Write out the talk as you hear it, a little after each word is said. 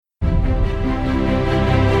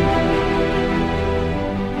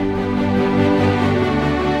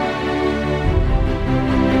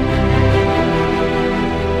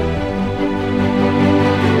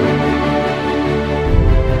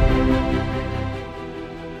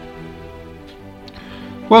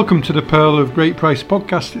Welcome to the Pearl of Great Price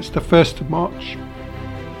podcast. It's the 1st of March.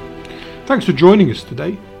 Thanks for joining us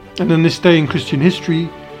today. And on this day in Christian history,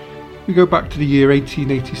 we go back to the year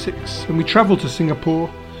 1886 and we travel to Singapore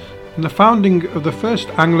and the founding of the first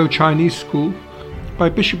Anglo-Chinese school by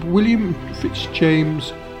Bishop William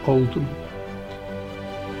James Oldham.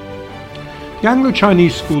 The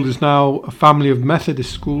Anglo-Chinese school is now a family of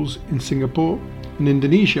Methodist schools in Singapore and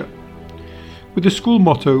Indonesia, with the school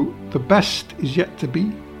motto, "The best is yet to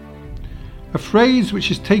be," a phrase which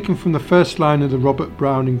is taken from the first line of the Robert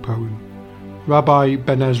Browning poem, Rabbi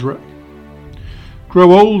Ben Ezra.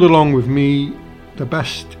 "Grow old along with me, the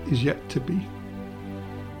best is yet to be,"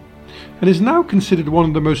 and is now considered one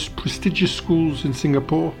of the most prestigious schools in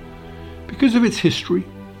Singapore because of its history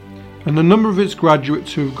and the number of its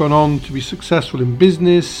graduates who have gone on to be successful in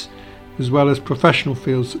business as well as professional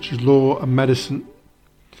fields such as law and medicine.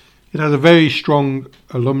 It has a very strong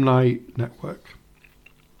alumni network.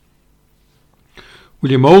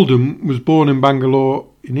 William Oldham was born in Bangalore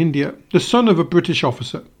in India, the son of a British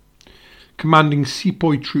officer commanding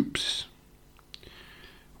sepoy troops.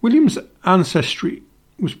 William's ancestry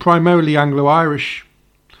was primarily Anglo-Irish,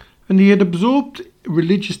 and he had absorbed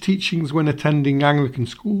religious teachings when attending Anglican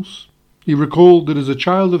schools. He recalled that as a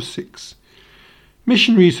child of 6,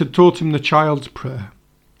 missionaries had taught him the Child's Prayer.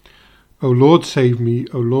 "O Lord, save me,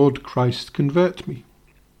 O Lord Christ, convert me."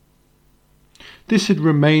 This had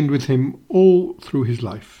remained with him all through his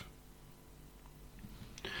life.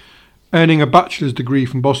 Earning a bachelor's degree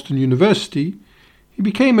from Boston University, he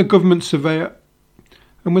became a government surveyor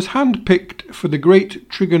and was handpicked for the Great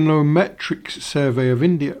Trigonometrics Survey of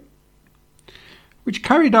India, which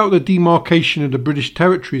carried out the demarcation of the British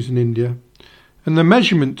territories in India and the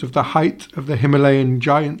measurement of the height of the Himalayan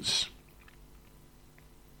giants.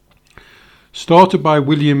 Started by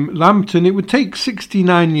William Lambton, it would take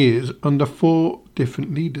 69 years under 4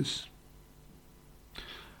 different leaders.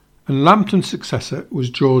 And Lambton's successor was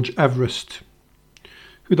George Everest,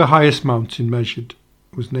 who the highest mountain measured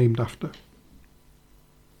was named after.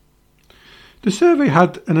 The survey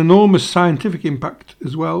had an enormous scientific impact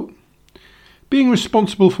as well, being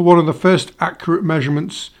responsible for one of the first accurate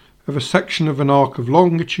measurements of a section of an arc of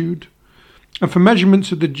longitude and for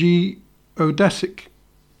measurements of the geodesic,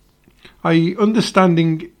 i.e.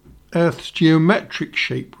 understanding Earth's geometric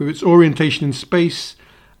shape with its orientation in space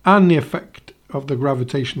and the effect of the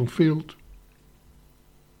gravitational field.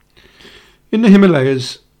 In the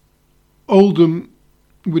Himalayas, Oldham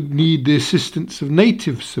would need the assistance of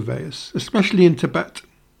native surveyors, especially in Tibet,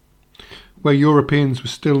 where Europeans were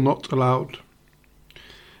still not allowed.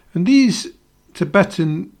 And these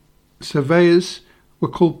Tibetan surveyors were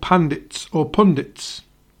called pandits or pundits,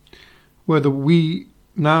 where we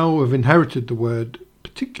now have inherited the word,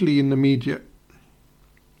 particularly in the media.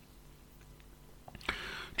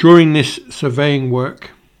 During this surveying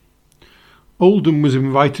work, Oldham was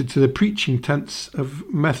invited to the preaching tents of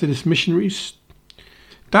Methodist missionaries.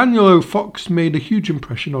 Daniel O. Fox made a huge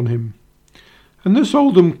impression on him, and thus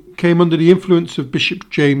Oldham came under the influence of Bishop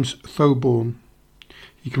James Thoburn.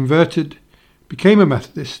 He converted, became a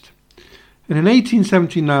Methodist, and in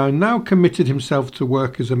 1879 now committed himself to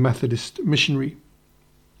work as a Methodist missionary.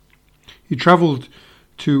 He travelled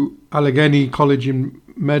to Allegheny College in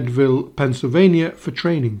Meadville, Pennsylvania for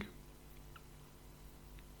training.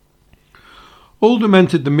 Oldham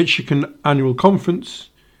entered the Michigan Annual Conference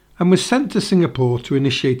and was sent to Singapore to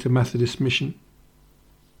initiate a Methodist mission.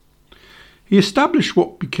 He established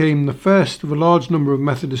what became the first of a large number of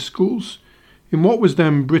Methodist schools in what was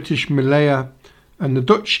then British Malaya and the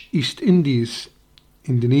Dutch East Indies,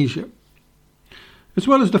 Indonesia, as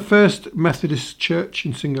well as the first Methodist church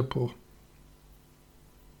in Singapore.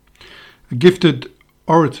 A gifted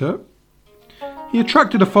orator, he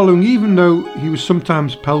attracted a following even though he was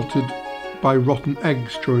sometimes pelted by rotten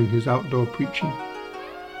eggs during his outdoor preaching.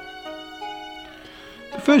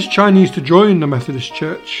 The first Chinese to join the Methodist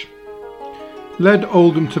Church led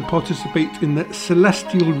Oldham to participate in the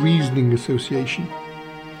Celestial Reasoning Association,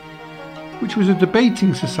 which was a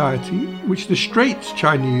debating society which the Straits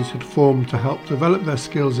Chinese had formed to help develop their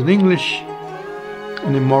skills in English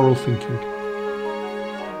and in moral thinking.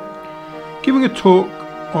 Giving a talk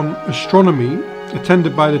on astronomy,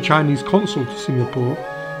 attended by the Chinese consul to Singapore,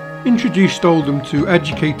 introduced Oldham to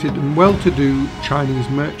educated and well-to-do Chinese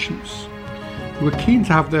merchants who were keen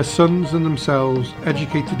to have their sons and themselves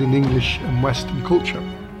educated in English and Western culture.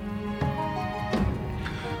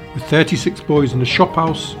 With 36 boys in a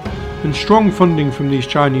shophouse and strong funding from these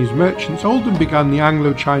Chinese merchants, Oldham began the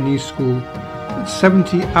Anglo-Chinese school at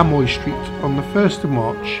 70 Amoy Street on the 1st of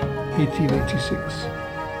March 1886.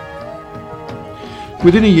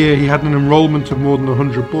 Within a year he had an enrolment of more than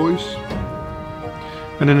 100 boys,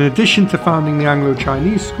 and in addition to founding the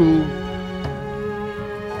Anglo-Chinese school,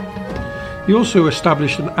 he also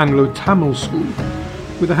established an Anglo-Tamil school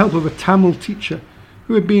with the help of a Tamil teacher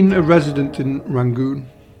who had been a resident in Rangoon.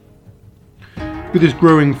 With his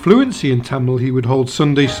growing fluency in Tamil, he would hold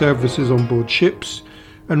Sunday services on board ships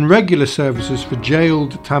and regular services for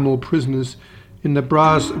jailed Tamil prisoners in the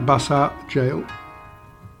Bras Basah jail.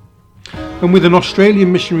 And with an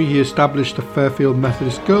Australian missionary he established the Fairfield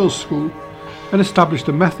Methodist Girls' School and established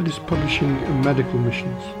a Methodist publishing and medical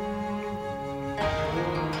missions.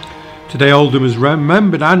 Today Oldham is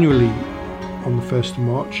remembered annually on the 1st of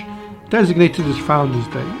March, designated as Founders'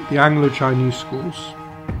 Day, the Anglo-Chinese schools,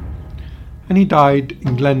 and he died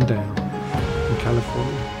in Glendale in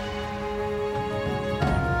California.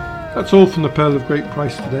 That's all from the Pearl of Great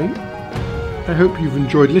Price today. I hope you've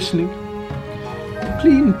enjoyed listening.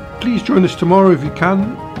 Please join us tomorrow if you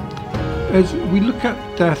can, as we look at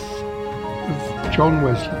the death of John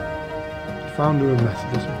Wesley, founder of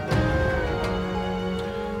Methodism.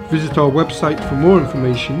 Visit our website for more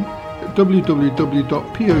information at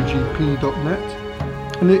www.pogp.net,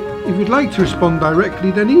 and if you'd like to respond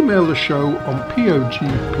directly, then email the show on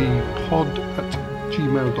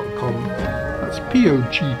pogppod@gmail.com. That's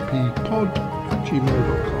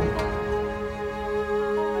pogppod@gmail.com.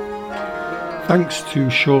 Thanks to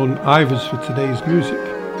Sean Ivers for today's music,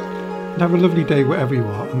 and have a lovely day wherever you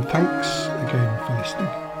are, and thanks again for listening.